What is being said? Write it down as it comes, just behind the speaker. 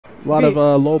A lot of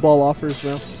low ball offers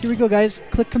now. Here we go, guys.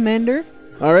 Click Commander.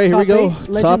 All right, here we go.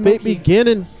 Top 8 Moky.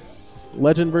 beginning.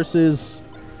 Legend versus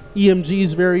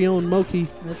EMG's very own Moky.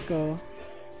 Let's go.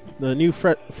 The new,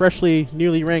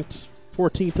 newly ranked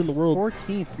 14th in the world.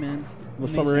 14th, man. In the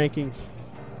summer rankings.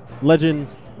 Legend,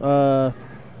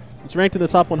 it's ranked in the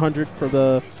top 100 for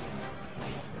the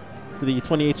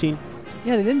 2018.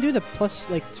 Yeah, they didn't do the plus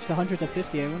like the 100 to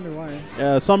 50. I wonder why.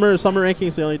 Yeah, summer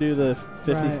rankings they only do the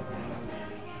 50. Right.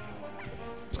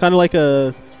 It's kind of like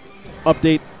a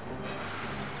update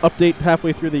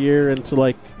halfway through the year and to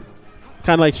like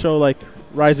kind of like show like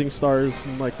rising stars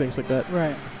and like things like that.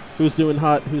 Right. Who's doing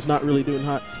hot? Who's not really doing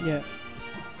hot? Yeah.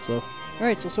 So. All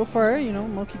right. So far, you know,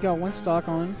 Moky got 1 stock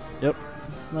on. Yep.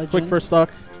 Legend. Quick first stock.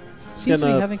 Seems to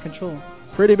be having control.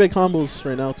 Pretty big combos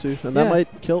right now too, and that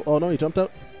might kill. Oh no, he jumped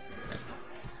out.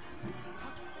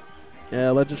 Yeah,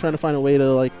 Legend trying to find a way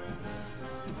to like,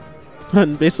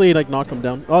 basically like knock him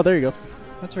down. Oh, there you go.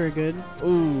 That's very good.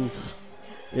 Ooh.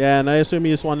 Yeah, and I assume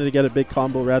he just wanted to get a big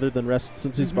combo rather than rest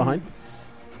since he's behind.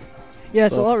 Yeah,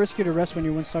 it's a lot riskier to rest when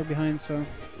you're 1 stock behind. So.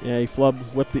 Yeah, he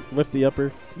whipped the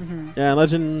upper. Yeah, and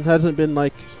Legend hasn't been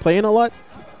like playing a lot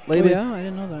lately. Oh, yeah, I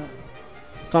didn't know that.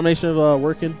 Combination of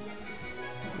working,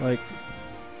 like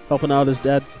helping out his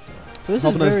dad. So this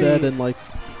helping is his dad and like,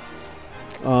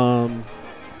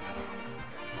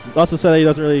 also said that he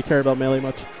doesn't really care about melee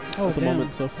much at the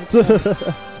moment. So.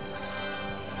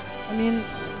 I mean,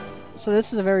 so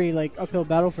this is a very like uphill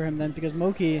battle for him then, because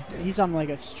Moky, he's on like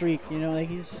a streak, you know, like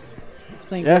he's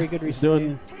playing very good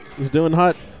recently. He's doing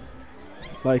hot.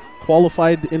 Like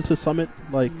qualified into Summit,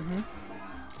 like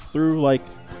through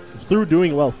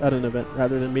doing well at an event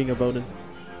rather than being a vote-in.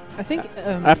 I think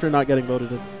after not getting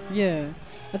voted in. Yeah,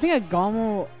 I think at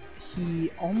Gommel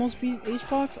he almost beat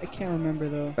H-Box. I can't remember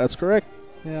though. That's correct.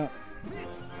 Yeah,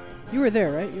 you were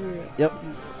there, right? You were. Yep.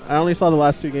 Yeah. I only saw the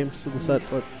last 2 games of the set,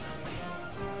 but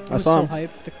I saw him. So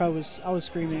hyped. The crowd was. I was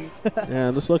screaming.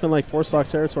 Yeah, this looking like 4-stock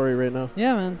territory right now.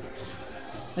 Yeah, man.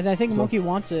 And I think Moky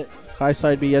wants it. High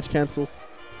side B edge cancel.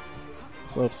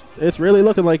 So it's really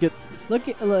looking like it. Look,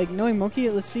 like knowing Moky,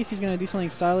 let's see if he's gonna do something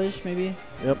stylish. Maybe.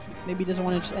 Yep. Maybe he doesn't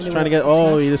want to just end it. Trying to get.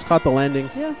 Oh, he just caught the landing.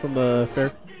 From the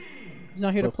fair. He's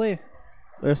not here to play.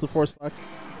 There's the 4-stock.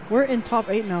 We're in top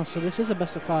 8 now, so this is a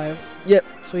best of 5. Yep.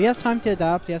 So he has time to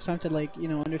adapt. He has time to like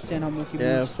understand how Moky moves.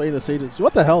 Yeah, playing the stages.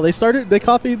 What the hell? They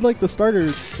copied like the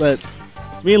starters that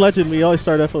me and Legend we always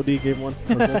start FOD game 1.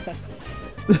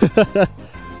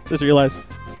 Just realized.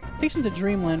 Takes him to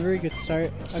Dreamland. Very good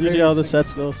start. It's usually how the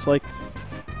sets go. It's like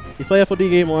you play FOD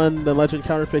game 1, then Legend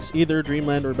counterpicks either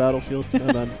Dreamland or Battlefield, and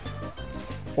then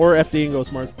or FD and go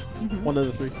smart. One of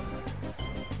the 3.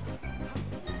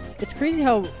 It's crazy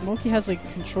how Moky has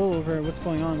like control over what's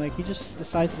going on. Like he just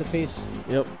decides the pace.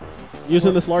 Yep.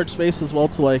 Using this large space as well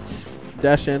to like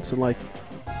dash chance and like,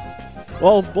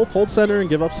 well, both hold center and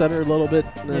give up center a little bit.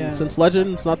 And then since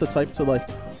Legend's not the type to like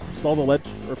stall the ledge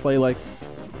or play like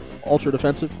ultra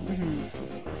defensive,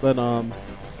 then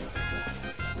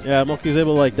yeah, Moky's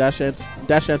able to like dash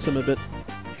chance him a bit.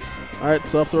 All right,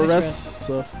 so up to a rest.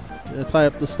 So yeah, tie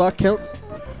up the stock count.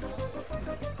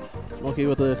 Moky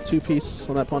with a 2-piece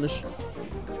on that punish.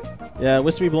 Yeah,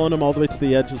 Wispy blowing him all the way to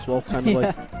the edge as well. Kind of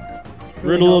like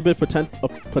ruined a little bit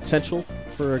potential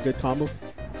for a good combo.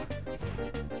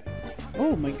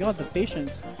 Oh my god, the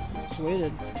patience. Just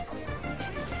waited.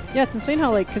 Yeah, it's insane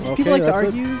how like, because people like to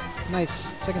argue. Nice,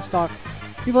 second stock.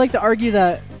 People like to argue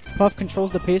that Puff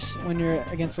controls the pace when you're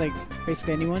against like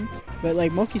basically anyone. But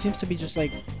like Moky seems to be just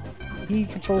like, he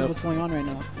controls what's going on right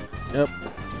now. Yep.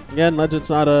 Again, Legend's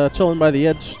not chilling by the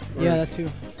edge. Yeah, that too.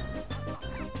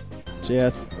 So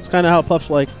yeah, it's kind of how Puff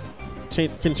like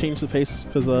can change the pace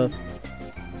because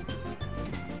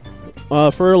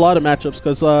for a lot of matchups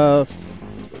because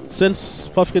since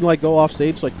Puff can like go off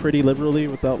stage like pretty liberally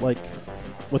without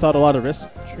a lot of risk.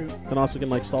 True. And also can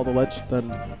like stall the ledge. Then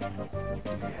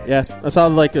yeah, that's how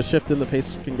like a shift in the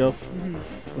pace can go,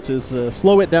 which is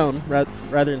slow it down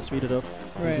rather than speed it up.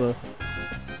 Right.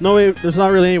 No way. There's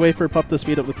not really any way for Puff to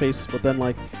speed up the pace, but then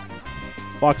like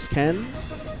Fox can.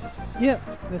 Yeah,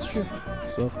 that's true.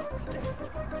 So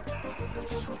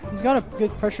he's got a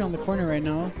good pressure on the corner right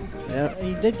now. Yeah.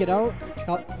 He did get out.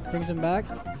 Brings him back.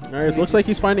 All right, it looks like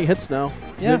he's finding hits now.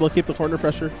 He's able to keep the corner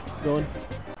pressure going.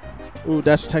 Ooh,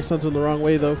 dash attack sends him the wrong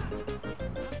way though.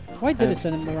 Why did it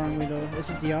send him the wrong way though?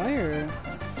 Is it DI or?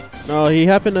 No, he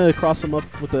happened to cross him up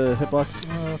with the hitbox.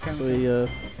 Oh, okay. So he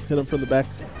hit him from the back.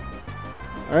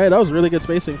 All right, that was really good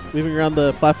spacing. Weaving around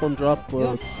the platform drop.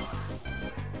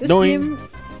 This game.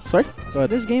 Sorry? Go ahead.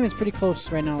 This game is pretty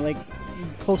close right now. Like,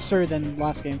 closer than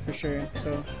last game for sure.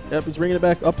 So. Yep, he's bringing it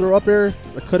back. Up throw up air.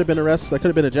 That could have been a rest. That could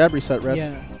have been a jab reset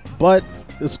rest. Yeah. but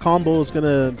this combo is going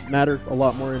to matter a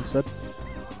lot more instead.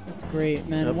 That's great,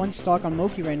 man. Yep. One stock on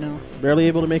Moky right now. Barely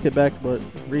able to make it back, but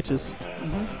reaches.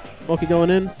 Moky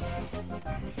going in.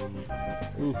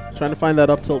 Ooh, trying to find that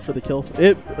up tilt for the kill.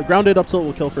 A grounded up tilt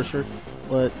will kill for sure,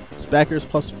 but it's backers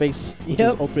plus face, which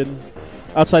is open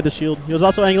outside the shield. He was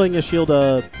also angling his shield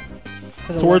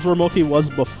towards where Moky was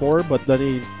before, but then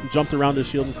he jumped around his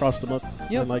shield and crossed him up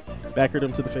and like backered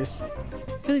him to the face.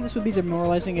 I feel like this would be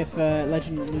demoralizing if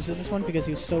Legend loses this one because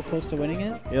he was so close to winning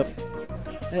it. Yep.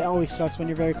 It always sucks when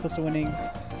you're very close to winning,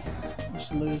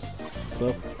 just lose.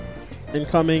 So,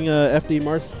 incoming FD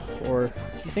Marth, or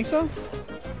you think so?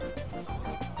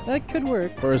 That could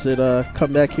work. Or is it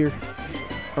come back here?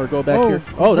 Or go back here?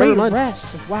 Oh, never mind.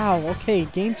 Rest. Wow, okay.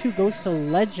 Game 2 goes to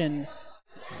Legend.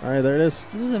 Alright, there it is.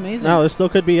 This is amazing. Now, there still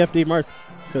could be FD Marth.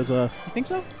 Because, you think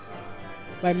so?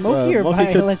 By Moky or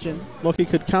by Legend? Moky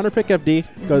could counterpick FD,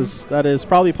 because that is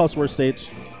probably Puff's worst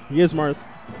stage. He is Marth.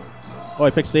 Oh, I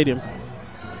picked Stadium.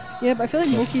 Yeah, but I feel like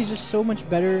Moky is just so much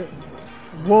better.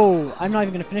 Whoa, I'm not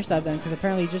even going to finish that then, because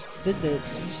apparently he just did the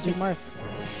just took Marth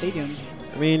Stadium.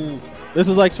 I mean, this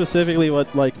is like specifically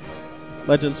what like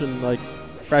Legends and like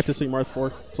practicing Marth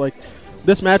for. It's like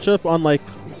this matchup on like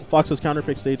Fox's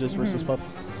counterpick stages versus Puff.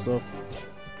 So,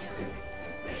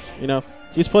 you know,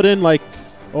 he's put in like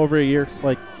over a year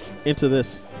like into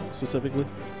this specifically.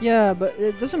 Yeah, but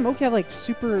doesn't Moky have like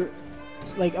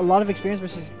like a lot of experience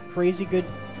versus crazy good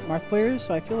Marth players?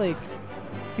 So I feel like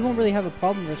he won't really have a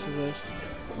problem versus this.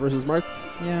 Versus Marth?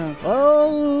 Yeah.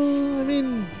 Oh, I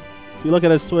mean, if you look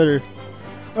at his Twitter.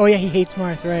 Oh yeah, he hates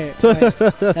Marth, right.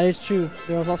 That is true.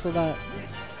 There was also that.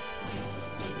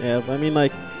 Yeah, but I mean,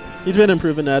 like, he's been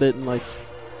improving at it, and like,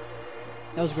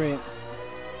 that was great.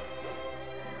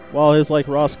 While his like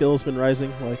raw skill has been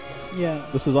rising, like, yeah,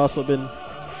 this has also been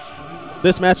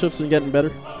this matchup's been getting better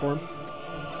for him.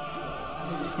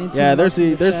 Yeah, there's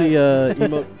the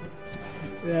emote.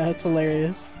 Yeah, that's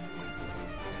hilarious.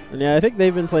 And yeah, I think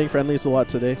they've been playing friendlies a lot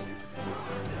today.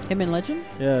 Him and Legend?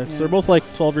 Yeah, so they're both like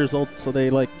 12 years old, so they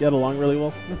like get along really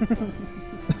well.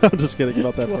 I'm just kidding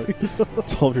about that part.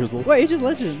 12 years old. What age is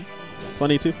Legend?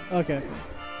 22. Okay.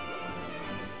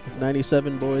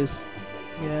 97 boys.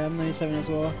 Yeah, I'm 97 as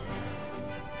well.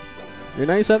 You're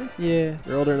 97? Yeah.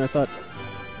 You're older than I thought.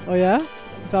 Oh yeah?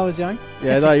 I thought I was young?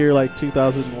 Yeah, I thought you were like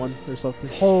 2001 or something.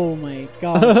 Oh my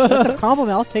gosh. That's a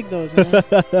compliment. I'll take those, man.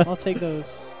 I'll take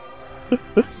those.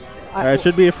 Alright,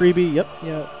 should be a freebie. Yep.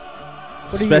 Yep.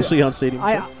 Especially on Stadium.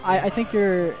 I think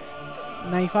you're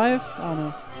 95? I don't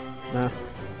know. Nah.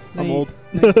 I'm old.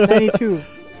 92.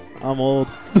 I'm old.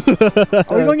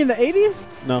 Are we going in the 80s?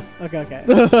 No. Okay.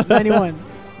 91.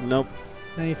 Nope.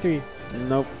 93.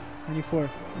 Nope. 94.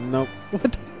 Nope. What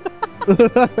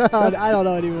the I don't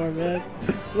know anymore, man.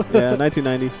 Yeah,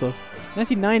 1990, so.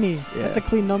 1990. Yeah. That's a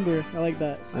clean number. I like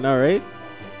that. I know, right?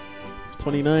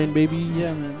 29, baby.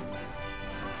 Yeah, man.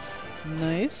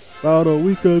 Nice. About a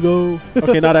week ago.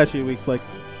 Okay, not actually a week, like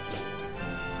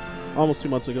almost 2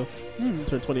 months ago.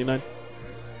 Turned 29.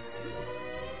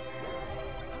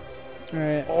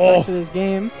 Alright, back to this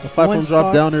game. The platform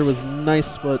drop downer was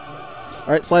nice, but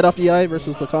alright, slide off EI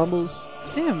versus the combos.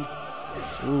 Damn.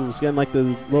 Ooh, it's getting like the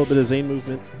little bit of Zane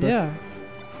movement. Yeah.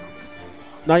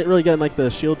 Not really getting like the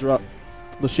shield drop.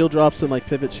 The shield drops and like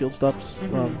pivot shield stops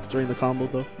during the combo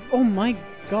though. Oh my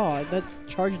god, that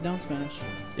charged down smash.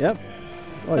 Yep.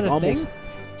 Is that a almost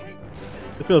thing?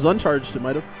 If it was uncharged, it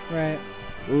might have. Right.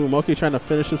 Ooh, Moky trying to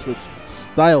finish this with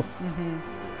style.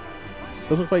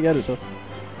 Doesn't quite get it though.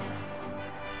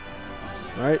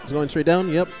 Alright, it's going straight down.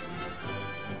 Yep.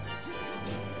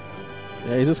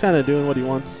 Yeah, he's just kind of doing what he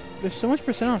wants. There's so much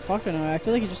percent on Fox right now. I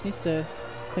feel like he just needs to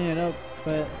clean it up,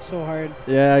 but it's so hard.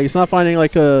 Yeah, he's not finding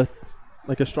like a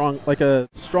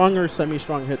strong or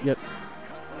semi-strong hit yet.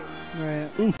 Right.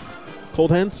 Ooh.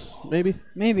 Cold hands, maybe?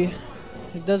 Maybe.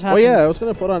 It does happen. Oh yeah, I was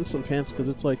going to put on some pants because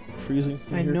it's like freezing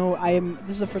I here. know.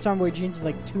 This is the first time I wear jeans in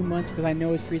like 2 months because I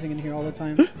know it's freezing in here all the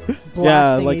time. Blasting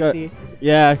yeah, like AC.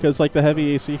 Yeah, because like the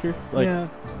heavy AC here. Like, yeah.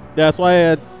 That's why I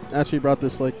had actually brought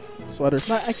this like sweater.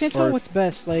 But I can't tell what's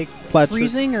best, like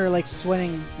freezing or like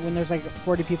sweating when there's like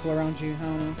 40 people around you. I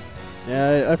don't know.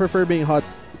 Yeah, I prefer being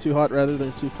too hot rather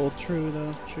than too cold. True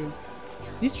though, true.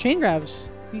 These chain grabs,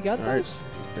 you got those?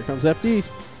 Here comes FD.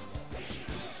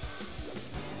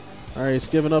 Alright, he's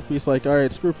giving up. He's like,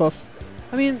 alright, screw Puff.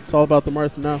 I mean, it's all about the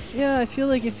Marth now. Yeah, I feel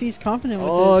like if he's confident with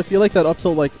it. Oh, I feel like that up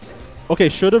tilt, like, okay,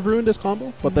 should have ruined his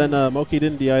combo, but then Moky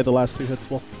didn't DI the last 2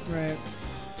 hits well. Right.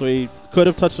 So he could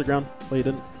have touched the ground, but he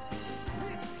didn't.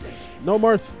 No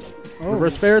Marth. Oh.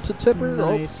 Reverse fair to tipper.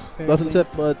 Nice. Doesn't tip,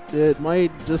 but it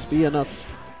might just be enough.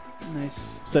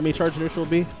 Nice. Semi-charge neutral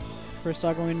B. First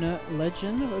stock going to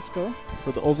Legend. Let's go.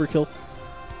 For the overkill.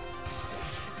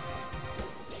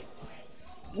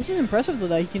 This is impressive though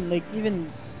that he can like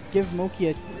even give Moky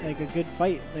a good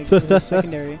fight like with his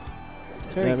secondary.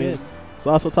 It's very good. It's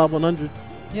also top 100.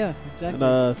 Yeah, exactly.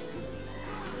 And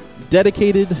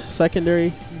dedicated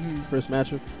secondary first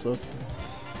matchup. So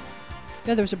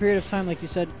yeah, there was a period of time, like you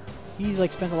said, he's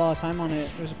like spent a lot of time on it.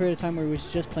 There was a period of time where he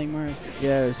was just playing Marth.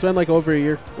 Yeah, he spent like over a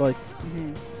year like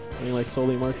playing like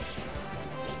solely Marth.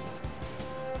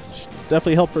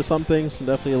 Definitely helped for some things, and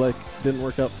definitely like didn't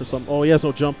work out for some. Oh, he has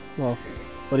no jump. Well,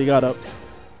 but he got up.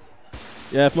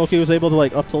 Yeah, if Moky was able to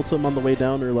like up tilt him on the way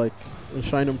down or like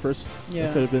shine him first,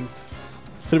 it could have been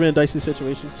a dicey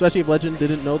situation. Especially if Legend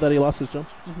didn't know that he lost his jump.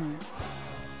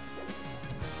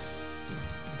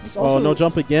 Oh, no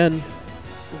jump again.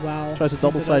 Wow. Tries to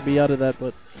double side B out of that,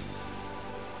 but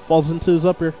falls into his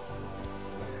up air.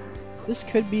 This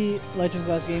could be Legend's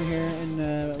last game here in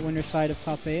the winner's side of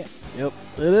top 8. Yep.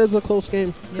 It is a close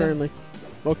game currently.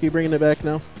 Moky bringing it back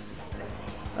now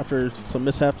after some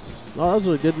mishaps. Oh, that was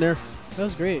a good nair. That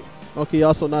was great. Moky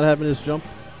also not having his jump.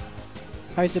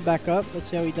 Ties it back up. Let's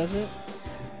see how he does it.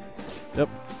 Yep.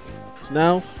 So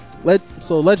now,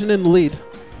 Legend in the lead.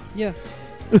 Yeah.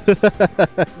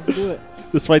 Let's do it.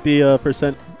 Despite the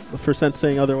percent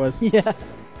saying otherwise. Yeah.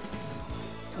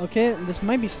 Okay, this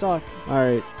might be stock. All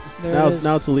right. Now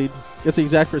it's a lead. Gets the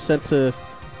exact percent to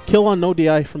kill on no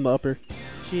DI from the upper.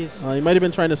 Jeez. He might have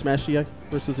been trying to smash DI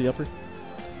versus the upper.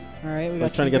 All right, we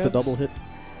got trying to get the double hit.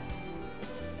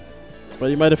 But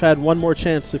he might have had one more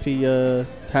chance if he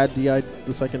had DI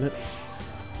the second hit.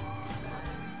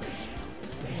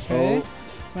 Okay.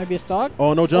 This might be a stock.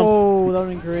 Oh, no jump. Oh, that would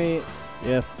have been great.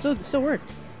 Yeah. Still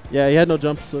worked. Yeah, he had no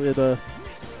jump, so it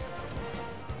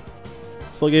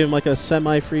still gave him like a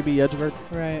semi-freebie edge guard.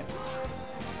 Right.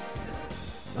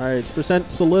 All right, his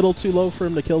percent's a little too low for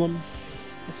him to kill him.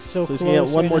 So he's going to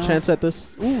get one more chance at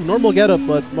this. Ooh, normal get up,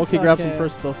 but Moky grabs him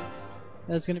first, though.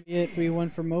 That's going to be it.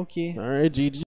 3-1 for Moky. All right, GG.